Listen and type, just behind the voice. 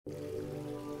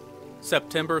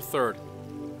September 3rd.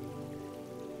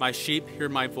 My sheep hear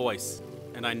my voice,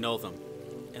 and I know them,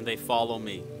 and they follow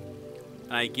me.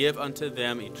 And I give unto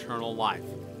them eternal life,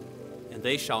 and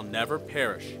they shall never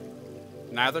perish,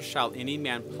 neither shall any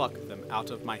man pluck them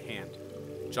out of my hand.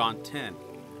 John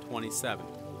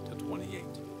 10:27-28.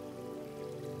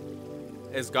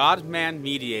 As God-man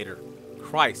mediator,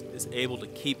 Christ is able to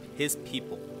keep his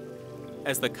people.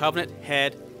 As the covenant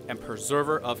head and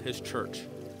preserver of his church,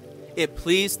 it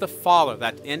pleased the Father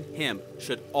that in him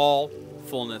should all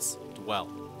fullness dwell.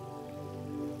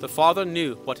 The Father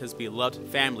knew what his beloved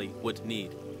family would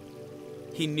need.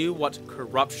 He knew what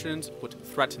corruptions would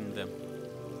threaten them,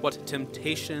 what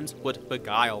temptations would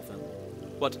beguile them,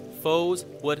 what foes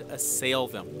would assail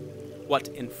them, what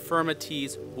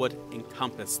infirmities would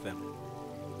encompass them,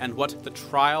 and what the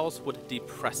trials would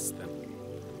depress them.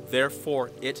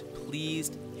 Therefore it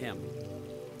pleased him.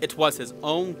 It was his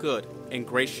own good and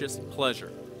gracious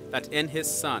pleasure that in his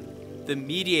Son, the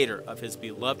mediator of his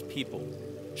beloved people,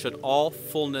 should all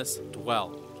fullness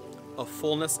dwell, a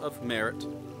fullness of merit,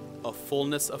 a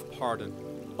fullness of pardon,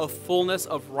 a fullness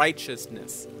of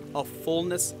righteousness, a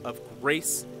fullness of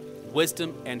grace,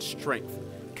 wisdom, and strength,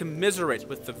 commiserate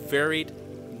with the varied,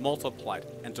 multiplied,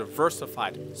 and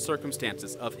diversified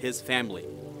circumstances of his family.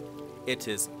 It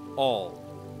is all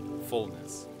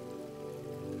fullness.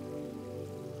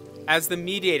 As the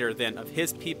mediator, then, of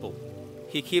his people,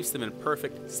 he keeps them in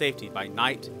perfect safety by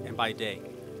night and by day.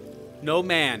 No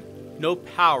man, no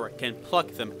power can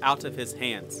pluck them out of his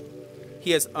hands.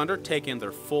 He has undertaken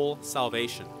their full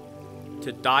salvation,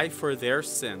 to die for their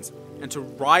sins and to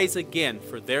rise again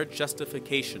for their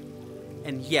justification,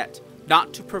 and yet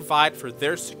not to provide for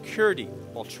their security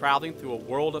while traveling through a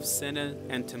world of sin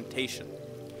and temptation,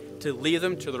 to leave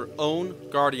them to their own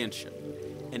guardianship,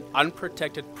 an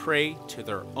unprotected prey to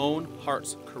their own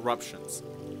heart's corruptions.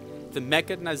 The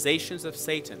mechanizations of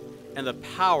Satan and the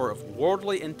power of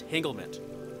worldly entanglement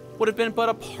would have been but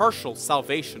a partial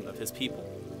salvation of his people.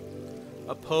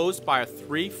 Opposed by a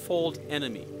threefold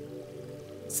enemy,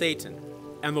 Satan,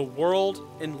 and the world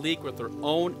in league with their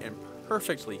own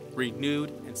imperfectly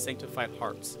renewed and sanctified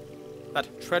hearts,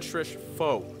 that treacherous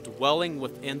foe dwelling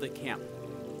within the camp,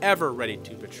 ever ready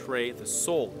to betray the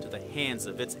soul to the hands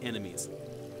of its enemies.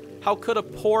 How could a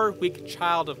poor, weak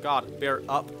child of God bear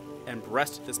up and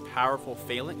breast this powerful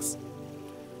phalanx?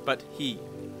 But he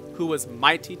who was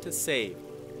mighty to save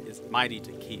is mighty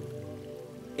to keep.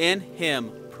 In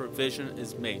him provision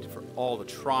is made for all the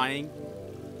trying,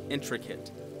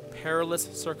 intricate, perilous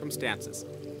circumstances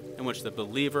in which the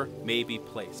believer may be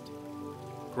placed.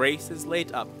 Grace is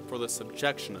laid up for the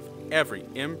subjection of every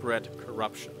inbred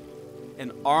corruption.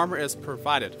 An armor is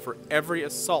provided for every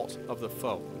assault of the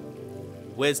foe.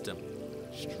 Wisdom,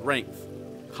 strength,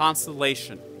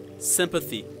 consolation,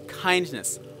 sympathy,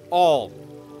 kindness, all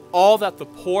that the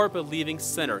poor believing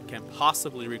sinner can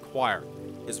possibly require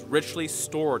is richly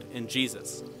stored in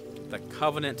Jesus, the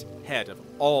covenant head of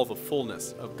all the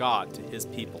fullness of God to his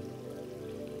people.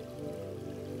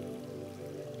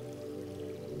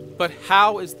 But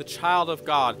how is the child of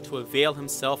God to avail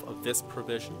himself of this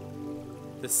provision?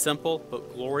 The simple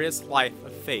but glorious life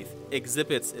of faith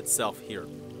exhibits itself here.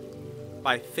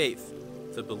 By faith,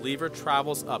 the believer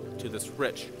travels up to this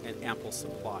rich and ample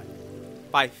supply.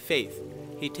 By faith,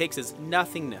 he takes his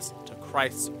nothingness to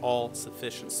Christ's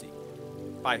all-sufficiency.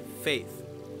 By faith,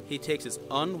 he takes his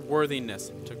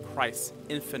unworthiness to Christ's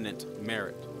infinite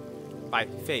merit. By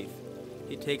faith,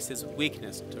 he takes his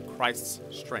weakness to Christ's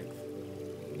strength,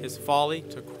 his folly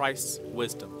to Christ's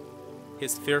wisdom,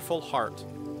 his fearful heart,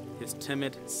 his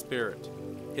timid spirit,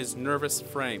 his nervous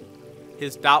frame,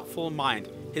 his doubtful mind,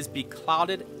 his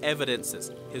beclouded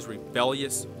evidences, his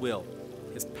rebellious will,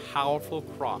 his powerful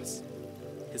cross,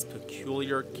 his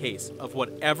peculiar case of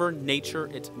whatever nature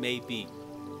it may be,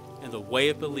 in the way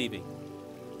of believing,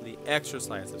 the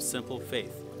exercise of simple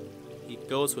faith, he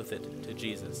goes with it to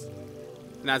Jesus,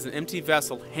 and as an empty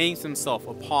vessel hangs himself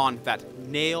upon that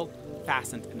nail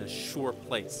fastened in a sure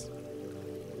place.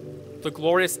 The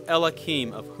glorious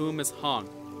Elohim of whom is hung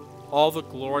all the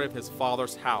glory of his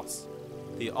Father's house,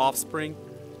 the offspring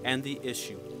and the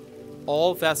issue,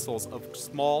 all vessels of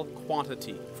small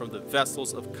quantity from the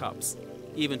vessels of cups,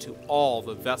 even to all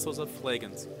the vessels of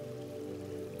flagons.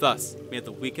 Thus may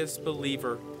the weakest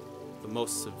believer, the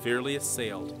most severely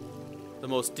assailed, the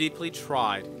most deeply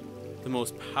tried, the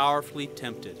most powerfully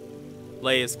tempted,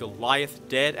 lay as Goliath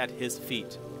dead at his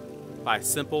feet, by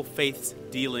simple faith's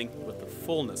dealing with the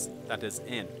fullness that is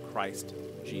in Christ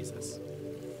Jesus.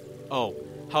 Oh,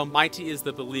 how mighty is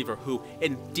the believer who,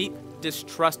 in deep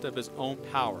distrust of his own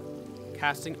power,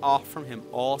 casting off from him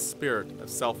all spirit of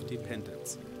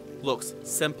self-dependence, looks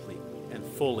simply and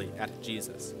fully at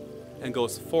Jesus, and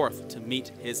goes forth to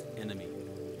meet his enemy,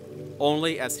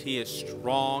 only as he is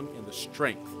strong in the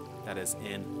strength that is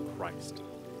in Christ.